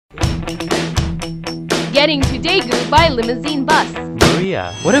Getting to Daegu by limousine bus.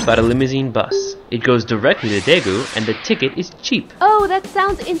 Maria, what about a limousine bus? It goes directly to Daegu and the ticket is cheap. Oh, that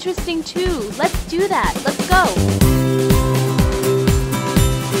sounds interesting too. Let's do that. Let's go.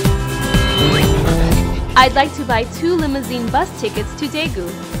 I'd like to buy 2 limousine bus tickets to Daegu.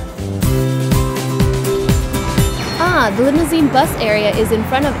 Ah, the limousine bus area is in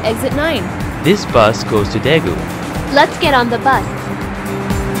front of exit 9. This bus goes to Daegu. Let's get on the bus.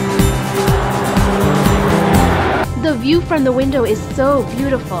 The view from the window is so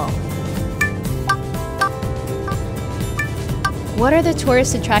beautiful. What are the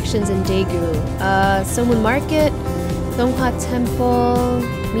tourist attractions in Daegu? Somun Market, Donghwa Temple,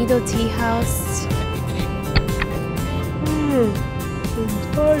 Mido Tea House. I'm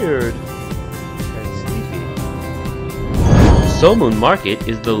tired and sleepy. Somun Market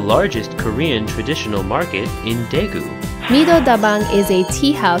is the largest Korean traditional market in Daegu. Mido Dabang is a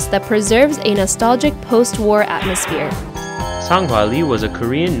tea house that preserves a nostalgic post-war atmosphere. Sanghwa Lee was a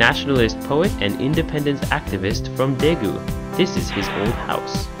Korean nationalist poet and independence activist from Daegu. This is his old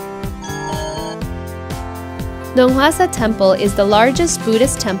house. Donghwasa Temple is the largest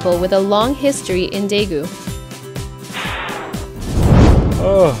Buddhist temple with a long history in Daegu.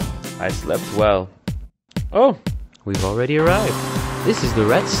 Oh, I slept well. Oh, we've already arrived. This is the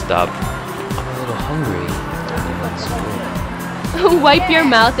rest stop. I'm a little hungry. Wipe your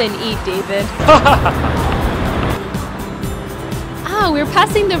mouth and eat, David. Ah, we're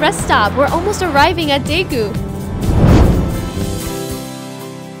passing the rest stop. We're almost arriving at Daegu.